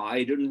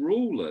divide and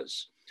rule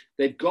us.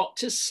 They've got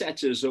to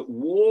set us at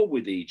war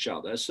with each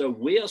other. So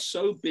we are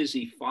so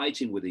busy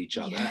fighting with each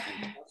other and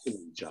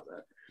fighting each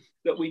other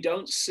that we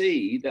don't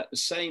see that the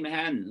same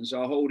hands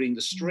are holding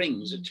the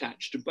strings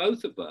attached to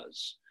both of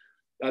us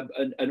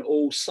and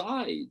all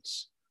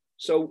sides.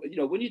 So, you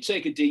know, when you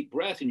take a deep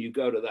breath and you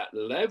go to that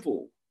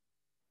level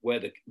where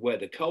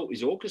the cult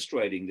is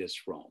orchestrating this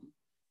from,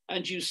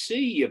 and you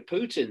see your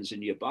Putins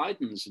and your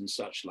Bidens and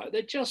such like,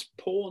 they're just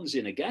pawns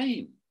in a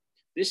game.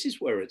 This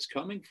is where it's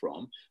coming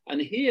from.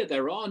 And here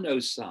there are no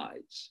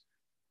sides.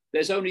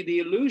 There's only the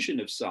illusion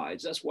of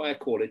sides. That's why I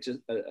call it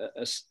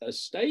a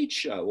stage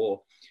show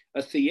or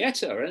a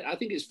theater. And I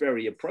think it's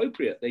very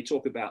appropriate. They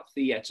talk about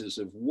theaters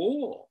of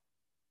war.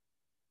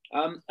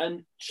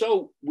 And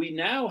so we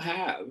now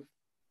have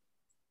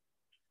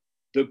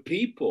the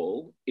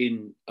people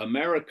in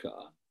America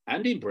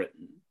and in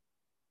Britain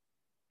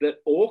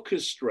that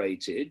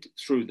orchestrated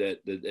through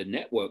the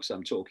networks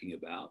I'm talking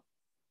about,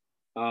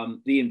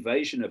 the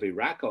invasion of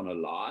Iraq on a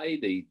lie,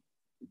 the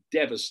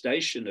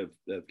devastation of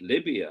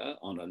Libya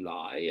on a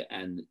lie,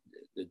 and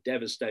the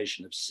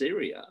devastation of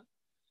Syria,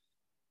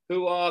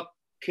 who are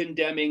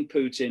condemning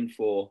Putin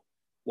for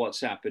what's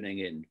happening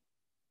in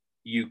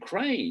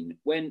Ukraine,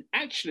 when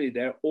actually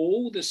they're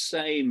all the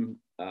same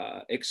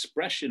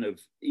expression of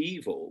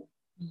evil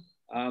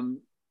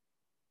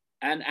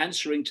and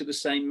answering to the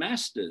same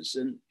masters.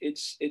 And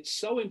it's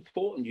so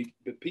important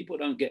that people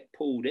don't get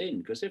pulled in,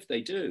 because if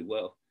they do,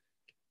 well,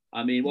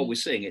 I mean, well, we're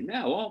seeing it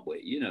now, aren't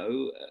we? You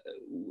know,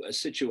 a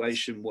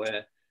situation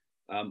where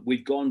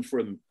we've gone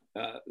from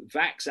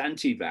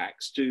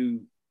anti-vax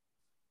to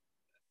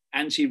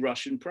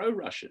anti-Russian,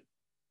 pro-Russian.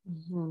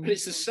 But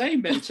it's the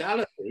same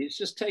mentality. It's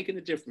just taken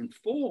a different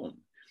form.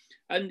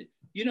 And,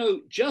 you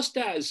know, just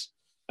as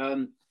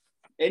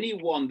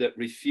anyone that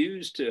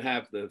refused to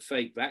have the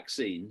fake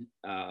vaccine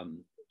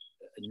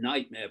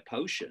nightmare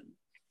potion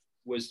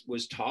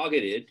was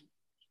targeted,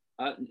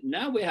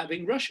 now we're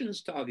having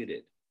Russians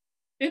targeted.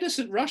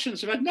 Innocent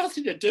Russians have had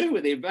nothing to do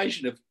with the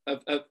invasion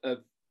of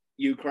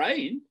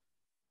Ukraine.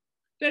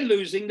 They're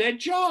losing their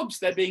jobs.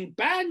 They're being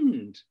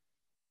banned.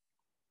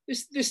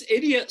 This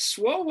idiot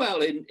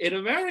Swalwell in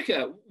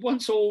America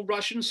wants all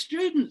Russian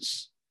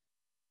students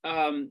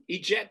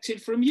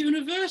ejected from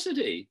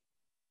university.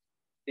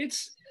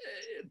 It's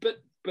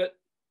but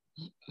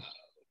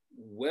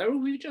where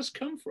have we just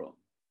come from?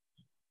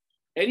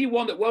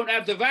 Anyone that won't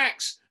have the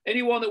vax,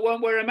 anyone that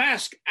won't wear a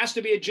mask has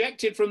to be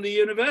ejected from the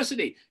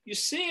university. You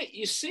see it.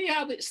 You see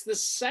how it's the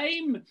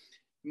same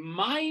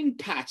mind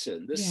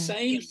pattern, the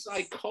same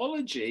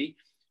psychology.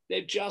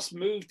 They've just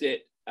moved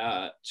it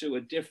to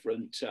a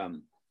different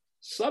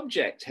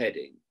subject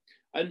heading.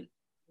 And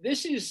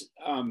this is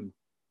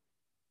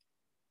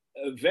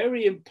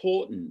very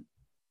important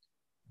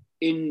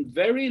in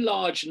very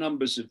large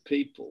numbers of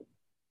people.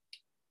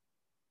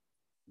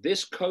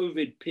 This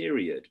COVID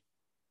period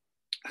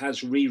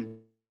has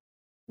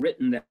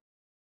rewritten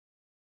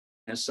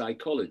their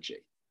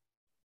psychology.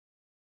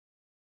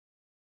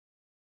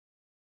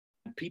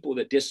 People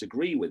that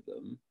disagree with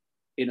them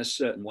in a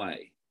certain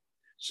way.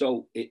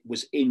 So it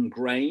was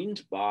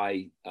ingrained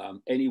by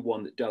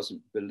anyone that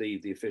doesn't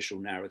believe the official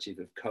narrative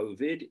of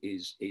COVID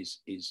is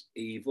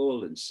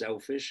evil and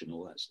selfish and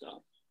all that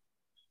stuff.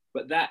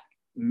 But that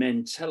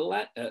mental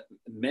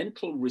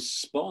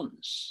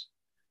response,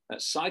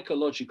 that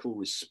psychological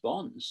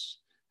response,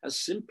 has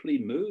simply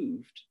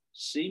moved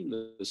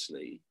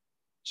seamlessly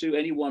to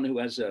anyone who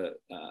has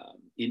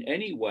in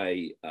any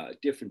way,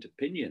 different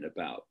opinion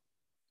about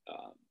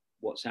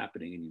what's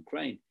happening in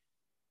Ukraine.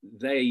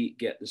 They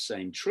get the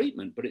same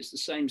treatment, but it's the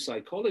same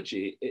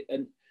psychology.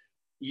 And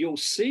you'll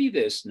see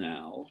this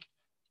now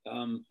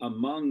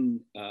among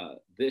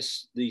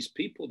these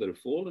people that have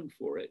fallen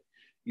for it.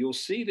 You'll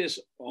see this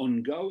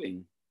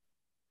ongoing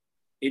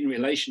in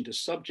relation to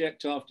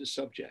subject after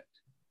subject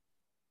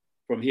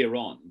from here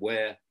on,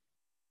 where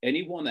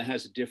anyone that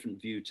has a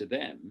different view to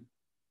them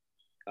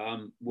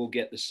will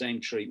get the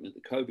same treatment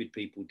the COVID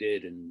people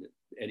did, and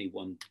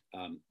anyone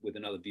with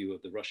another view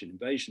of the Russian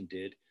invasion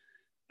did.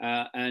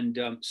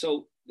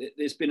 So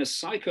there's been a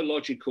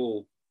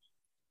psychological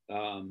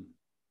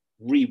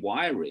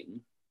rewiring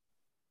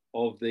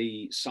of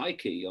the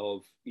psyche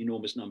of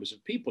enormous numbers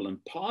of people.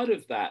 And part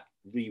of that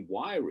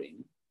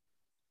rewiring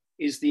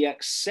is the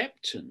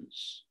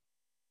acceptance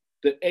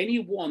that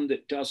anyone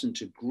that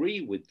doesn't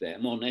agree with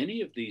them on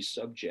any of these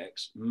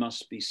subjects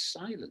must be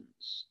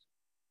silenced.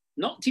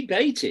 Not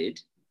debated,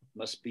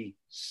 must be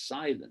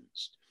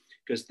silenced.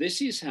 Because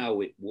this is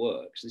how it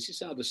works. This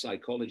is how the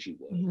psychology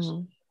works.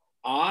 Mm-hmm.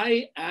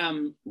 I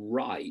am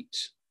right.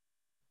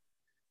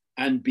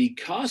 And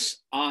because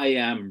I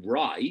am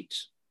right,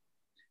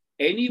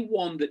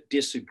 anyone that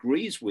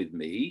disagrees with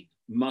me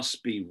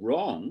must be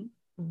wrong.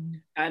 Mm-hmm.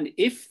 And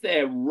if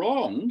they're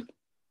wrong,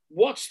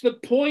 what's the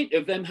point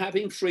of them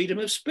having freedom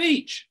of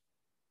speech?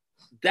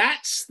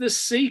 That's the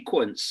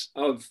sequence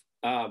of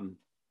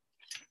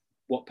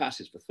what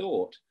passes for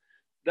thought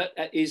that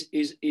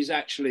is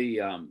actually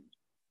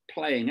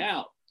playing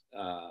out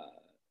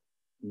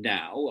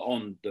now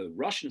on the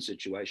Russian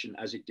situation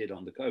as it did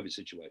on the COVID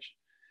situation.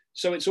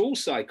 So it's all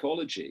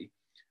psychology.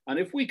 And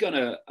if we're going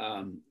to,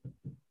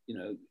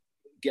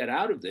 get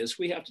out of this,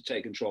 we have to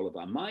take control of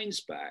our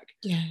minds back.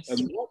 Yes.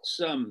 And what's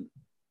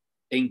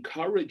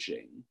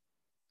encouraging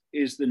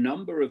is the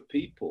number of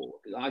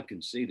people. I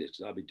can see this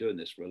because I've been doing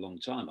this for a long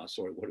time. I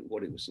saw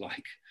what it was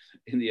like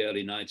in the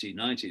early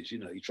 1990s.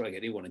 You try to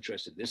get anyone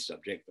interested in this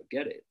subject,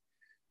 forget it.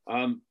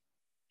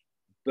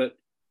 But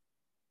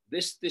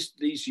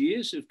these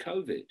years of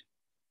COVID,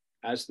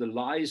 as the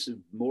lies have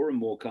more and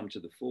more come to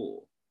the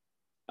fore,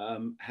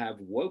 have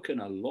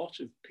woken a lot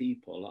of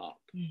people up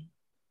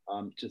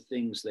to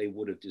things they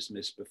would have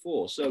dismissed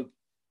before. So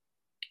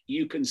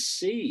you can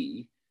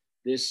see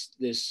this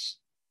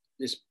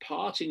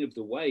parting of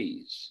the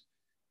ways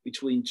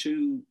between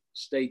two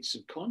states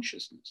of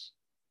consciousness.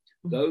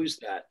 Mm-hmm. Those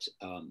that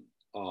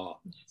are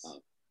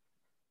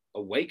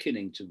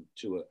awakening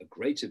to a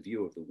greater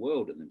view of the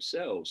world and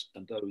themselves,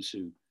 and those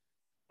who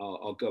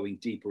are going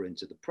deeper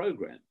into the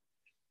program.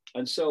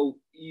 And so,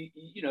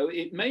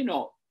 it may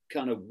not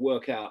kind of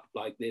work out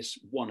like this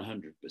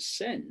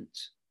 100%,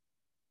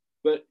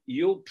 but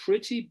you'll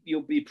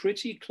be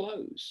pretty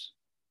close.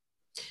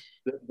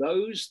 That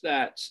those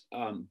that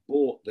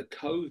bought the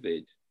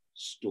COVID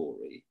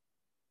story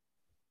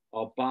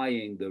are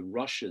buying the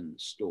Russian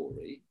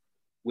story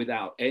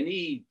without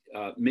any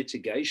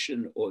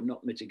mitigation, or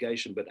not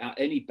mitigation, but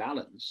any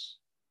balance,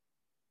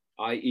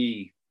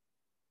 i.e.,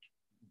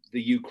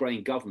 the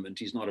Ukraine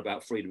government is not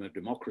about freedom of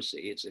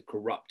democracy. It's a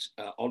corrupt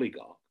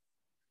oligarch.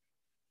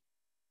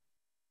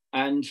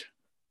 And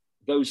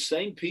those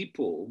same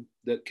people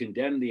that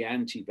condemn the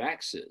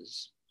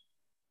anti-vaxxers,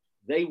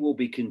 they will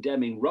be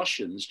condemning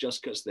Russians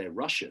just because they're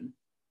Russian.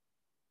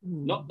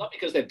 Not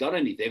because they've done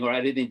anything or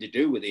had anything to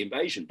do with the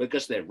invasion,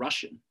 because they're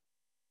Russian.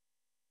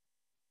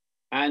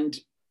 And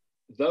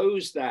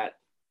those that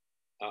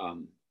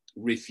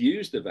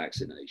refuse the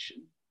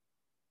vaccination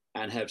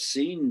and have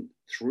seen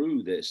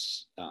through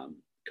this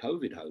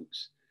COVID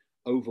hoax,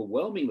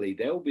 overwhelmingly,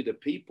 they'll be the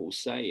people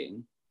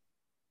saying,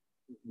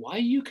 why are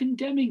you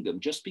condemning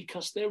them just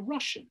because they're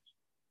Russian?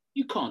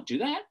 You can't do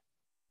that.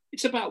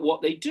 It's about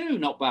what they do,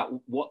 not about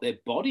what their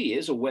body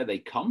is or where they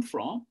come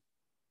from.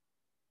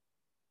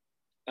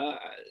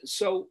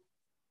 So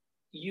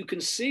you can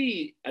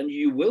see, and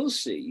you will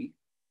see,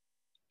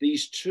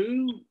 these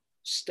two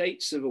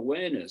states of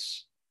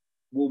awareness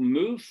will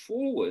move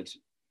forward,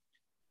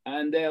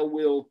 and they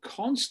will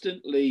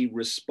constantly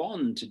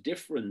respond to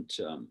different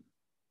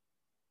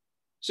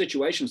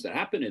situations that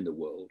happen in the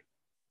world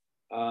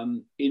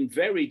in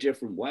very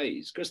different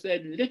ways, because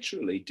they're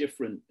literally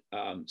different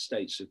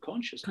states of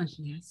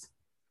consciousness.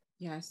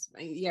 Yes.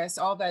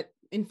 All that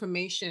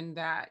information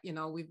that,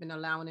 we've been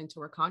allowing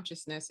into our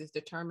consciousness is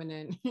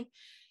determining,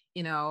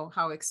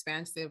 how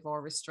expansive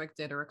or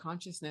restricted our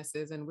consciousness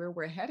is and where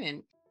we're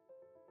heading.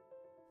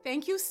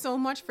 Thank you so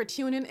much for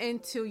tuning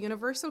into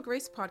Universal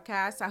Grace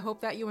Podcast. I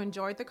hope that you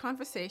enjoyed the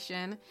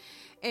conversation.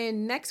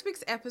 In next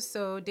week's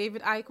episode,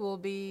 David Icke will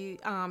be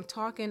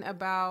talking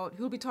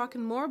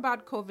more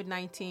about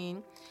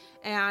COVID-19,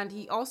 and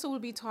he also will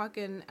be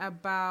talking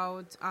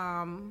about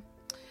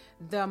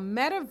the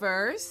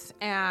metaverse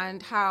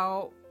and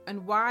how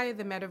and why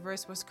the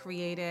metaverse was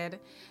created.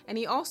 And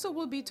he also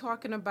will be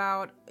talking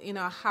about,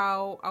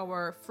 how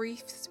our free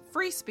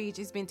speech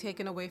is being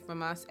taken away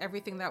from us.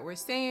 Everything that we're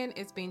saying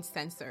is being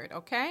censored.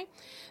 Okay.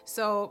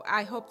 So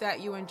I hope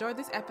that you enjoyed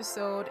this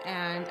episode,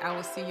 and I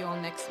will see you all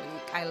next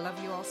week. I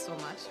love you all so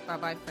much.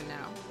 Bye-bye for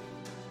now.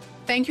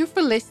 Thank you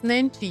for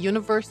listening to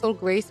Universal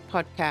Grace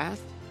Podcast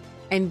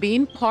and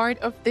being part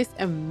of this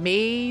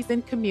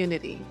amazing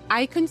community.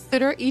 I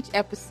consider each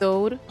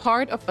episode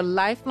part of a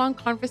lifelong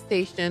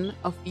conversation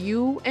of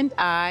you and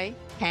I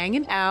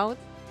hanging out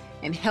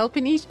and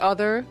helping each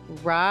other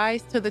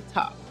rise to the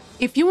top.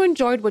 If you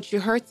enjoyed what you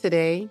heard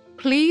today,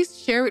 please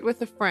share it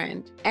with a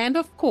friend. And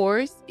of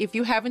course, if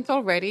you haven't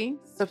already,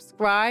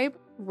 subscribe,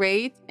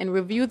 rate, and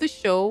review the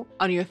show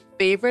on your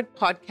favorite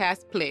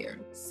podcast player.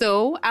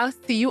 So I'll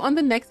see you on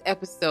the next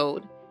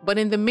episode. But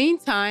in the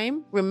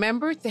meantime,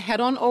 remember to head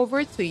on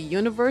over to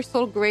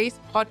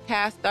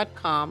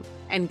universalgracepodcast.com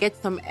and get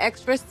some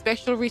extra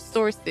special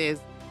resources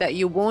that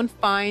you won't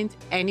find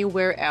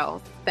anywhere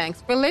else.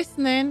 Thanks for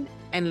listening,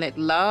 and let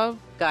love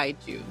guide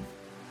you.